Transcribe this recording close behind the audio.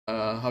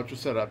how to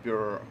set up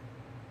your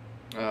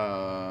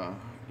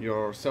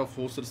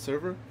self-hosted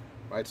server,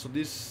 right? So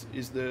this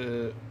is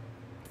the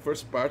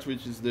first part,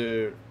 which is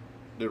the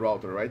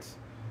router, right?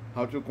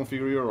 How to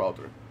configure your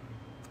router.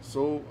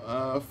 So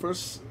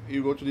first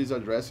you go to this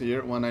address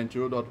here,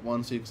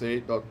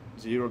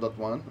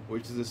 192.168.0.1,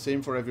 which is the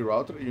same for every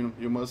router.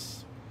 You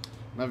must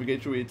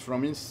navigate to it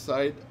from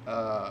inside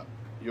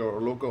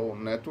your local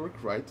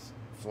network, right,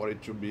 for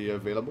it to be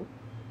available.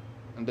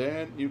 And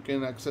then you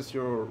can access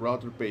your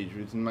router page,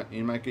 which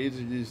in my case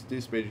it is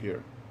this page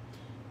here.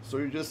 So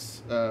you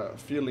just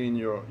fill in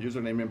your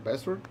username and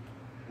password,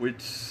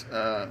 which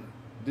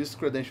these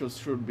credentials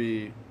should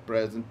be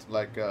present,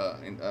 like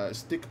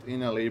sticked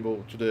in a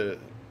label to the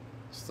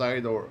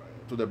side or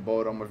to the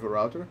bottom of your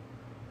router.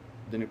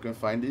 Then you can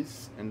find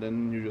this, and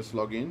then you just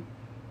log in.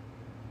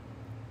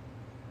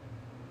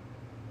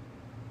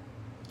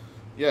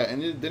 Yeah,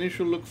 and then you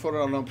should look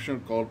for an option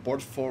called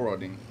port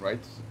forwarding,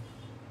 right?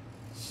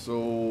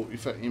 So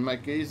in my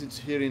case, it's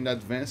here in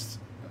advanced,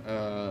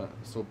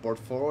 so port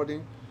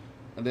forwarding,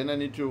 and then I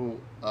need to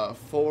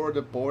forward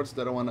the ports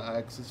that I want to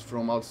access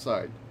from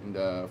outside.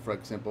 For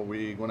example,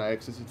 we're gonna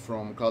access it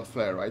from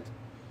Cloudflare, right?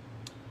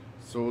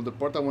 So the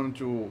port I want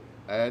to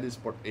add is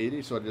port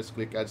 80, so I just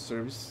click add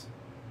service.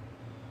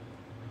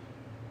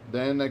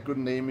 Then I could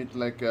name it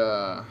like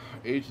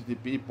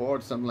HTTP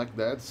port, something like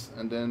that,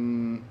 and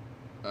then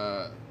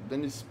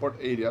it's port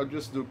 80. I'll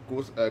just do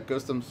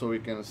custom so we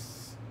can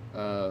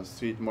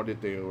see it more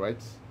detail,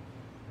 right?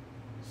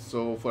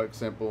 So for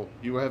example,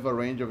 you have a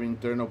range of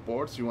internal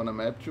ports you want to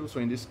map to. So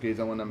in this case,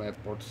 I want to map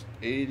ports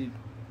 80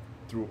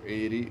 through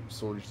 80,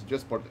 so it's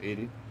just port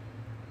 80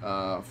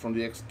 from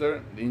the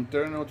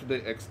internal to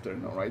the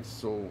external, right?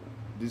 So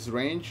this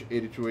range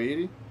 80 to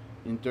 80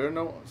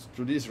 internal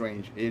to this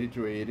range 80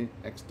 to 80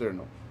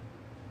 external,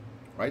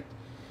 right?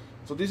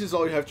 So this is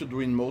all you have to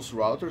do in most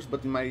routers,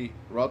 but in my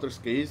router's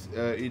case,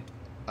 it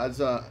adds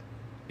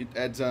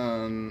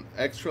an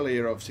extra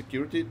layer of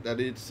security that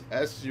it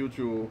asks you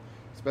to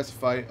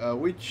specify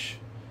which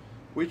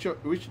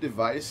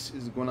device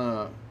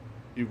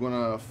you're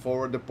gonna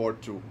forward the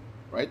port to,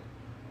 right?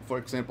 For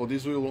example,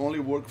 this will only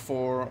work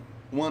for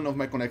one of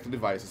my connected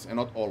devices and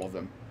not all of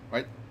them,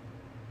 right?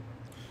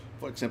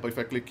 For example, if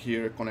I click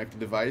here, connected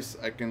device,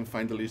 I can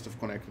find the list of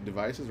connected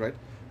devices, right?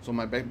 So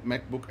my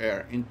MacBook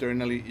Air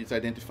internally is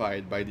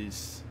identified by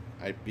this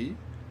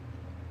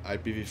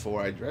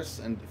IPv4 address,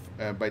 and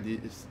by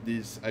this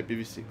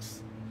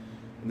IPv6.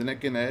 And then I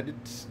can add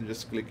it,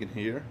 just click in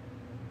here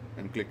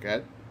and click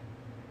add.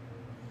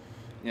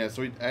 Yeah,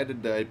 so it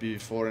added the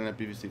IPv4 and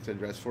IPv6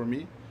 address for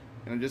me,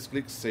 and I just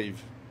click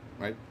save,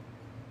 right?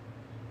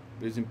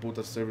 Please input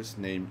a service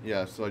name.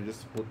 Yeah, so I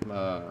just put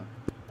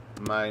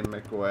my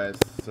macOS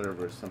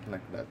server, something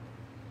like that,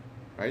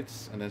 right?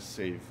 And then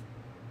save.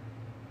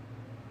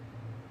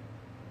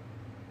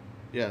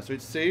 Yeah, so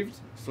it's saved.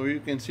 So you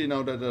can see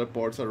now that the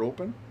ports are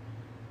open.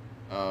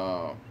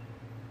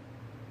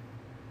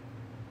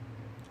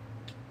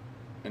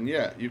 And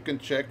yeah, you can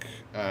check.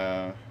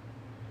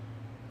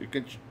 You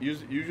can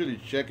usually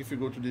check if you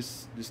go to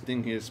this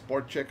thing here,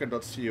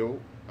 portchecker.co.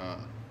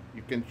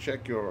 You can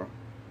check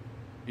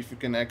if you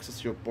can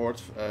access your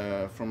ports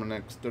from an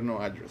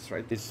external address,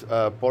 right? It's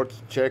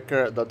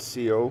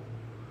portchecker.co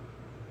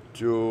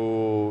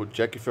to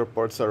check if your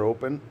ports are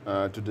open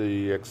to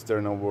the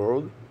external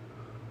world.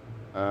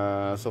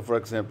 So for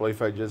example, if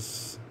I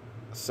just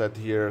set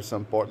here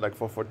some port like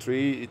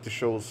 443, it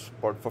shows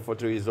port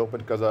 443 is open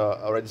because I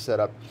already set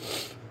up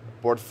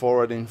port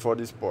forwarding for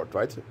this port,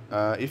 right?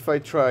 If I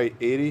try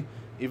 80,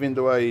 even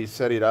though I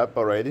set it up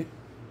already,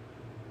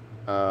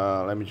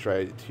 let me try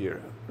it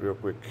here real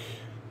quick.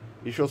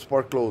 It shows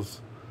port close.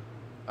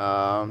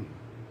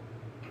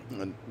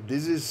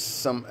 This is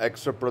some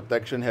extra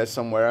protection here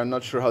somewhere. I'm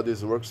not sure how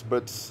this works,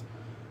 but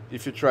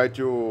if you try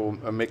to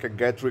make a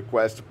GET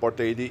request to port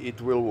 80,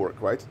 it will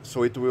work, right?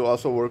 So it will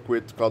also work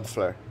with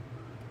Cloudflare.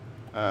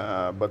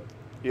 But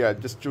yeah,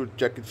 just to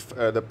check if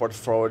the port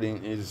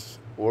forwarding is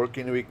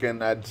working, we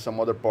can add some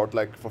other port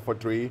like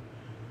 443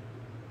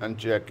 and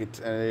check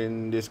it. And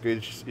in this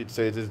case, it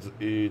says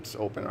it's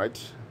open, right?